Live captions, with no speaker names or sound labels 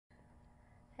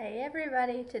Hey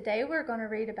everybody, today we're going to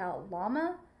read about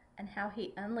Llama and how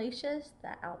he unleashes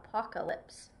the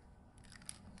Alpacalypse.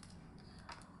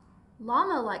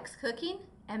 Llama likes cooking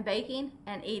and baking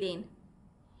and eating.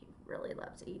 He really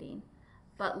loves eating.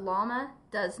 But Llama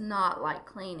does not like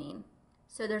cleaning.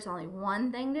 So there's only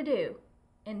one thing to do.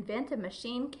 Invent a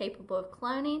machine capable of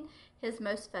cloning his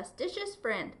most fastidious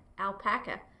friend,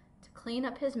 Alpaca, to clean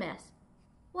up his mess.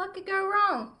 What could go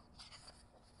wrong?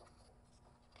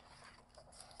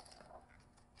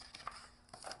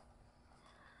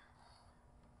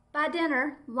 By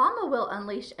dinner, Llama will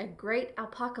unleash a great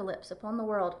alpacalypse upon the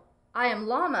world. I am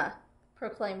Llama,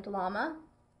 proclaimed Llama.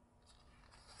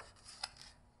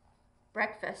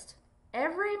 Breakfast.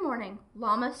 Every morning,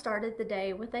 Llama started the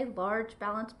day with a large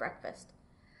balanced breakfast.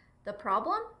 The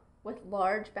problem with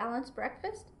large balanced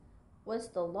breakfast was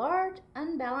the large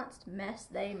unbalanced mess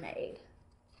they made.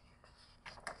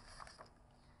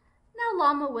 Now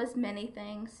Llama was many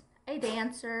things: a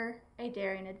dancer, a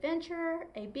daring adventurer,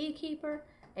 a beekeeper,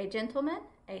 a gentleman,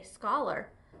 a scholar.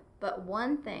 But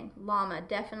one thing Llama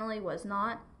definitely was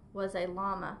not was a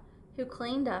llama who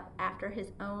cleaned up after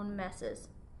his own messes.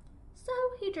 So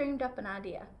he dreamed up an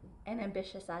idea, an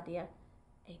ambitious idea,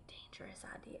 a dangerous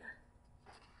idea.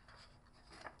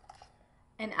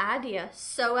 An idea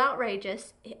so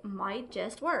outrageous it might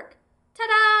just work.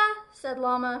 Ta-da! Said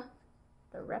Llama.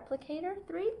 The Replicator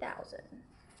 3000.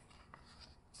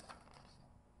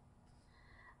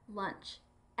 Lunch.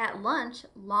 At lunch,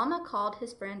 Llama called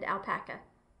his friend Alpaca.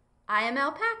 I am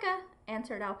Alpaca,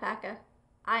 answered Alpaca.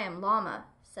 I am Llama,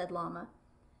 said Llama.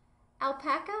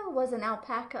 Alpaca was an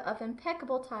alpaca of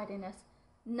impeccable tidiness.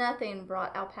 Nothing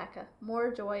brought Alpaca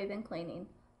more joy than cleaning.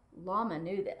 Llama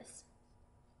knew this.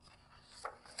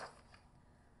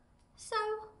 So,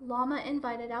 Llama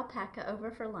invited Alpaca over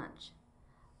for lunch.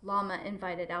 Llama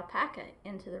invited Alpaca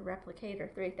into the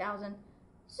Replicator 3000.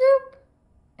 Zoop!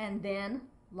 And then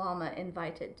Llama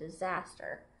invited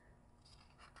disaster.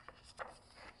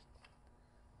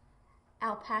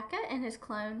 Alpaca and his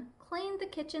clone cleaned the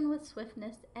kitchen with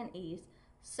swiftness and ease,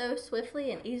 so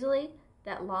swiftly and easily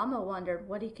that Llama wondered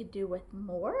what he could do with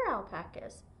more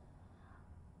alpacas.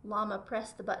 Llama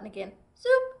pressed the button again.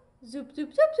 Zoop! Zoop,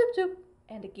 zoop, zoop, zoop, zoop.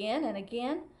 And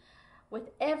again.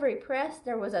 With every press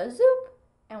there was a zoop,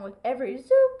 and with every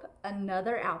zoop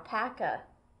another alpaca.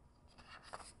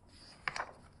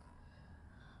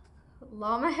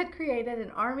 Llama had created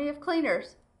an army of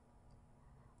cleaners.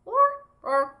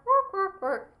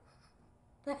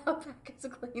 The alpacas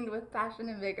cleaned with passion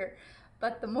and vigor,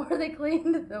 but the more they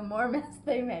cleaned, the more mess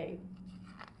they made.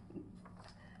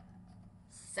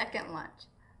 Second lunch.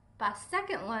 By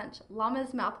second lunch,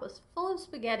 Llama's mouth was full of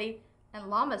spaghetti, and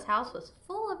Llama's house was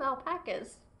full of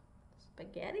alpacas.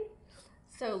 Spaghetti?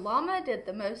 So Llama did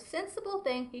the most sensible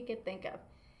thing he could think of.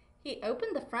 He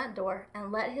opened the front door and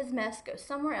let his mess go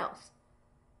somewhere else.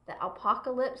 The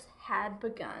alpacalypse had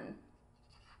begun.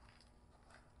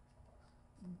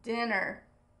 Dinner.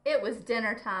 It was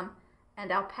dinner time,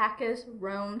 and alpacas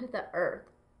roamed the earth.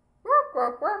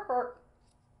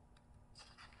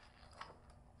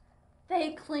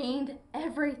 They cleaned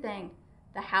everything.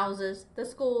 The houses, the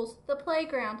schools, the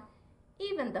playground,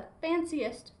 even the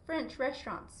fanciest French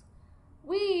restaurants.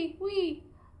 Oui,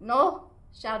 no,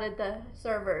 shouted the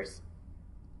servers.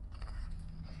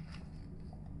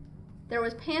 There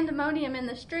was pandemonium in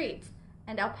the streets,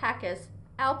 and alpacas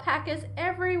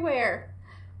everywhere.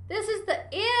 This is the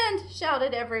end,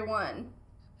 shouted everyone.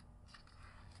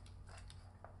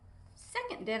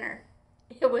 Second dinner.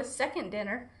 It was second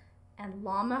dinner, and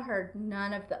Llama heard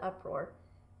none of the uproar.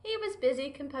 He was busy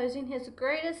composing his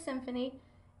greatest symphony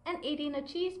and eating a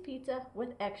cheese pizza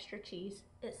with extra cheese.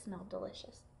 It smelled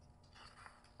delicious.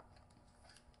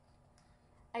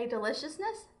 A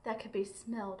deliciousness that could be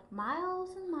smelled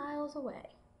miles and miles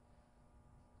away.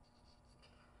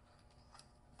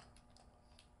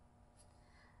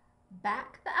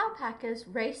 Back the alpacas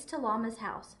raced to Llama's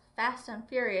house, fast and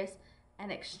furious and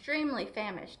extremely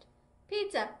famished.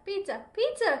 Pizza, pizza,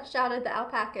 pizza, shouted the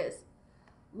alpacas.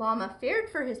 Llama feared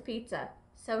for his pizza,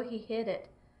 so he hid it.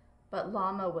 But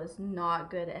Llama was not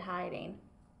good at hiding.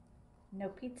 No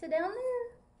pizza down there.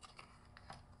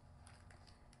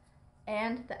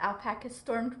 And the alpacas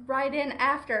stormed right in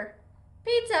after.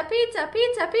 Pizza, pizza,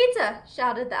 pizza, pizza,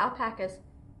 shouted the alpacas.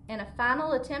 In a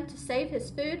final attempt to save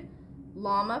his food,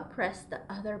 Llama pressed the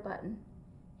other button.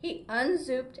 He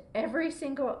unzooped every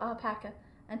single alpaca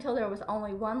until there was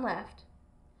only one left.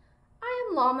 I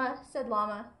am Llama, said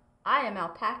Llama. I am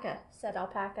Alpaca, said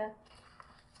Alpaca.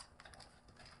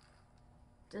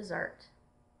 Dessert.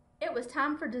 It was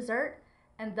time for dessert,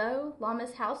 and though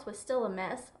Llama's house was still a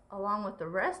mess, along with the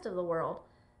rest of the world,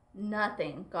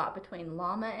 Nothing got between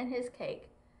Llama and his cake.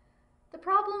 The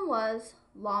problem was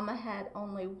Llama had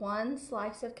only one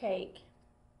slice of cake.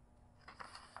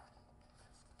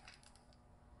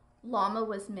 Llama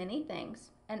was many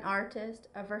things: an artist,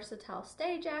 a versatile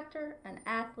stage actor, an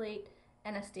athlete,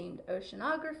 an esteemed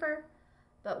oceanographer.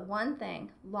 But one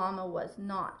thing Llama was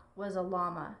not was a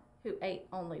llama who ate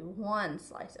only one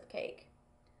slice of cake.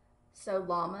 So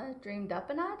Llama dreamed up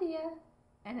an idea,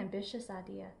 an ambitious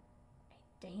idea,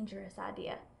 a dangerous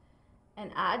idea,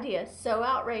 an idea so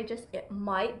outrageous it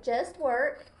might just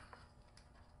work.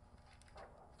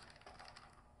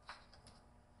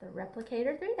 The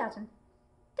Replicator 3000.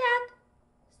 Dad,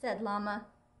 said Llama.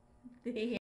 The